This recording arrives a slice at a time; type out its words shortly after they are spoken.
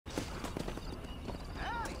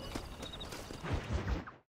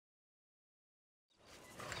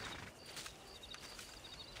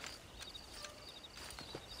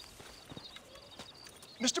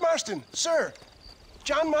Mr. Marston, sir.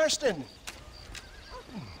 John Marston.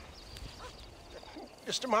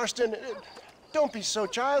 Mr. Marston, don't be so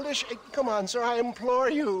childish. Come on, sir, I implore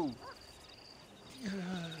you.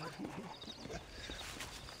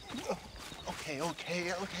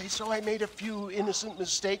 Okay, so I made a few innocent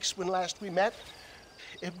mistakes when last we met.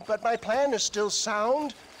 But my plan is still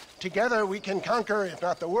sound. Together we can conquer, if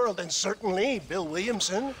not the world, then certainly Bill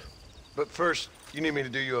Williamson. But first, you need me to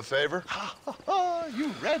do you a favor?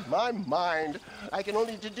 You read my mind. I can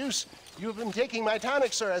only deduce you have been taking my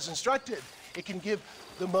tonic, sir, as instructed. It can give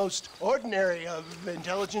the most ordinary of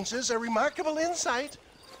intelligences a remarkable insight.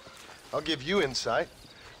 I'll give you insight.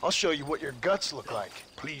 I'll show you what your guts look like.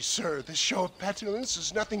 Please, sir, this show of petulance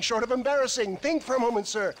is nothing short of embarrassing. Think for a moment,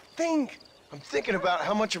 sir. Think. I'm thinking about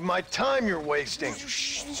how much of my time you're wasting.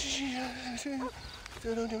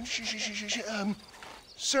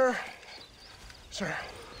 Sir,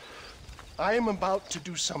 I am about to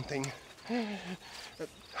do something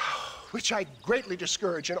which I greatly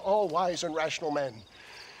discourage in all wise and rational men.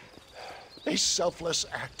 A selfless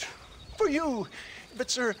act for you.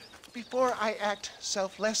 But, sir, before I act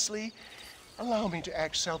selflessly, allow me to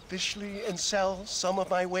act selfishly and sell some of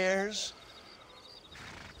my wares.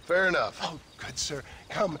 Fair enough. Oh, good, sir.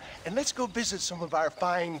 Come, and let's go visit some of our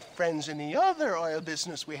fine friends in the other oil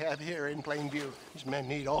business we have here in Plainview. These men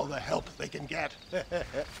need all the help they can get.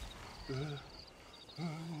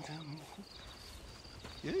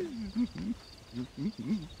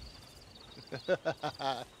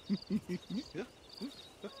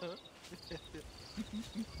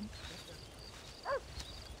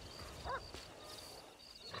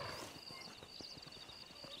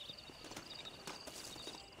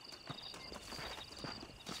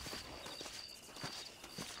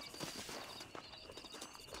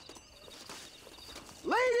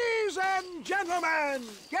 Ladies and gentlemen,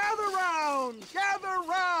 gather round, gather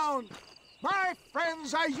round. My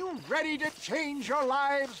friends, are you ready to change your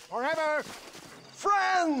lives forever?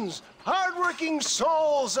 Friends, hardworking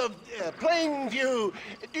souls of Plainview,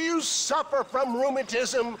 do you suffer from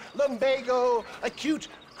rheumatism, lumbago, acute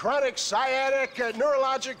chronic sciatic,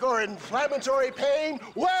 neurologic, or inflammatory pain?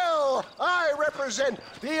 Well, I represent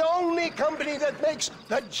the only company that makes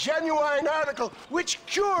the genuine article which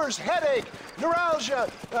cures headache, neuralgia,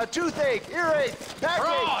 toothache, earache,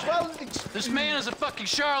 backache. Well, this man is a fucking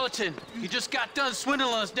charlatan. He just got done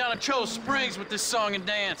swindling us down at Cho Springs with this song and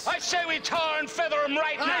dance. I say we tar and feather him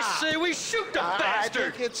right now. I say we shoot the bastard. I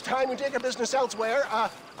think it's time we take our business elsewhere.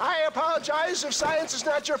 I apologize if science is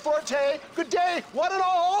not your forte. Good day, one and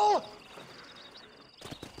all.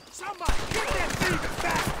 Somebody, get that thief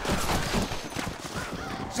back!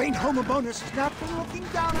 St. Homobonus has not been looking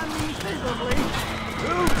down on me favorably.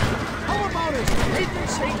 Who? Homobonus, patron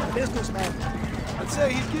saint of businessmen. I'd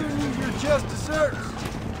say he's giving you your just desserts.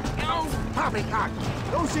 No, poppycock.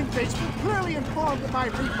 Those inmates were clearly informed of my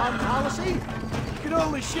refund policy. You can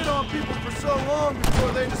only shit on people for so long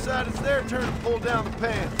before they decide it's their turn to pull down the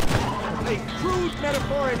pants. A crude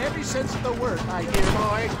metaphor in every sense of the word, my dear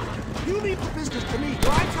boy. You leave the business to me. Do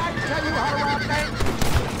I try to tell you how to rob banks?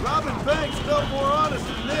 Robbing banks felt more honest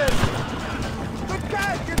than this. But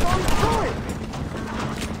God, you're going through it.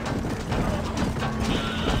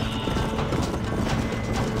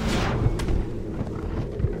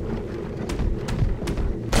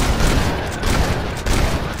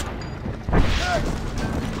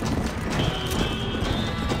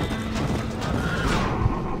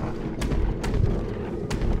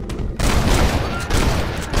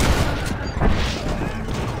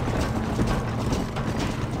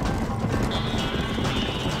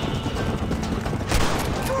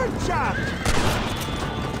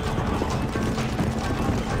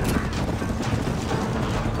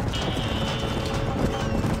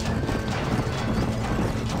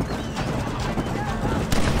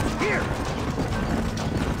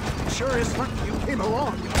 Sure is lucky you came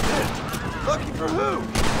along. Lucky for who?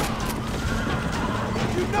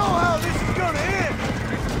 You know how this is gonna end!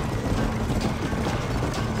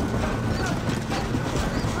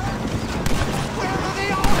 Where are they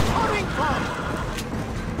all coming from?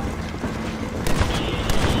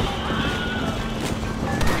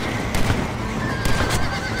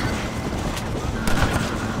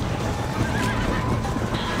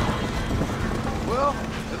 Well,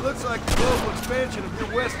 it looks like the global expansion of your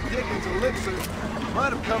West Dickens elixir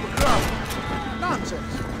might have come across.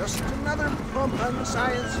 Nonsense. Just another bump on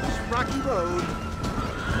science's rocky road.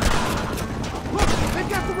 Look, they've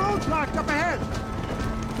got the road blocked up ahead.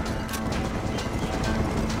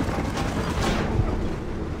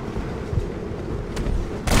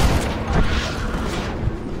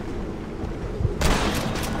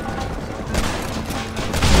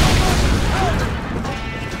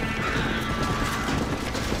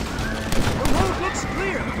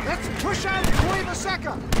 Russian Cueva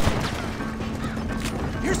Seca.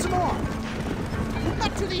 Here's some more.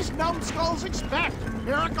 What do these numbskulls expect?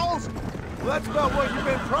 Miracles? Well, that's about what you've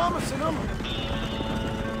been promising them.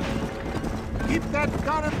 Keep that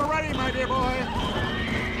gun at the ready, my dear boy.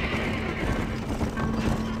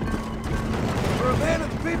 For a man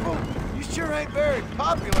of the people, you sure ain't very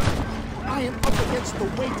popular. I am up against the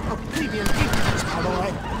weight of plebeian ignorance, my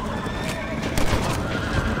boy.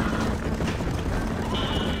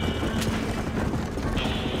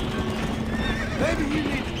 Maybe you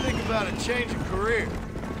need to think about a change of career.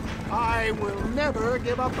 I will never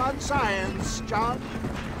give up on science, John.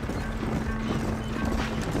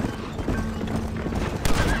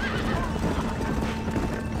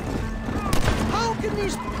 How can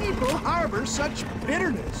these people harbor such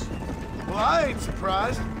bitterness? Well, I ain't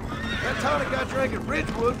surprised. That tonic I drank at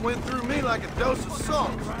Ridgewood went through me like a dose of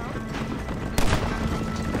salt.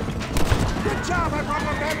 Good job, I brought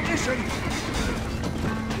up ammunition.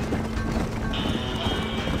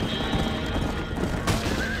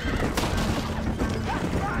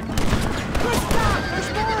 Good job, there's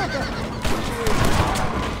more of them.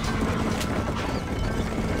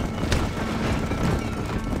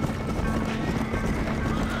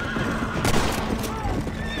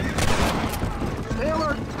 Stay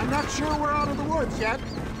alert. I'm not sure we're out of the woods yet.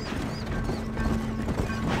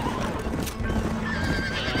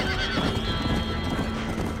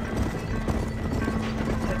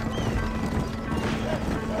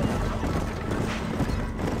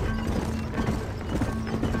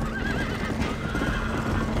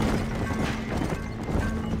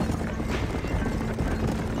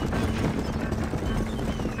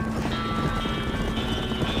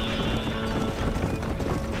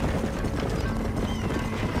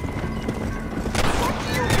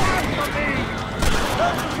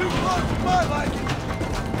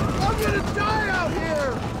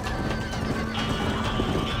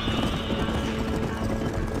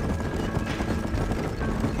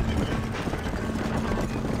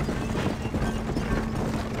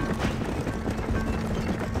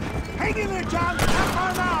 Hang in there, John. Not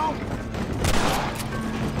far now.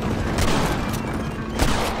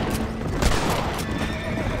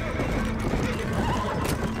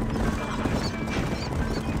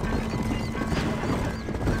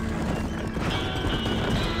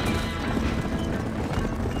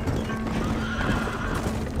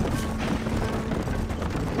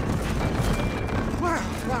 Well,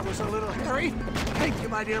 that was a little hairy. Thank you,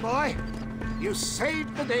 my dear boy. You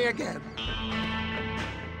saved the day again.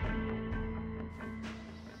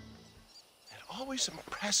 Always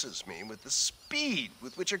impresses me with the speed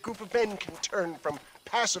with which a group of men can turn from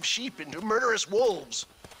passive sheep into murderous wolves.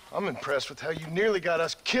 I'm impressed with how you nearly got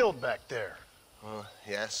us killed back there.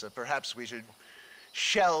 Yes, perhaps we should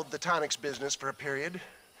shelve the tonics business for a period.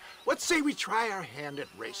 What say we try our hand at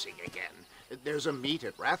racing again? There's a meet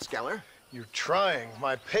at Rathskeller. You're trying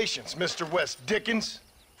my patience, Mr. West Dickens.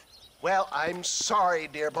 Well, I'm sorry,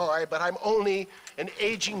 dear boy, but I'm only an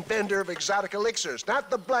aging vendor of exotic elixirs, not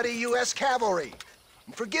the bloody U.S. cavalry.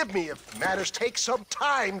 Forgive me if matters take some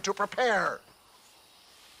time to prepare.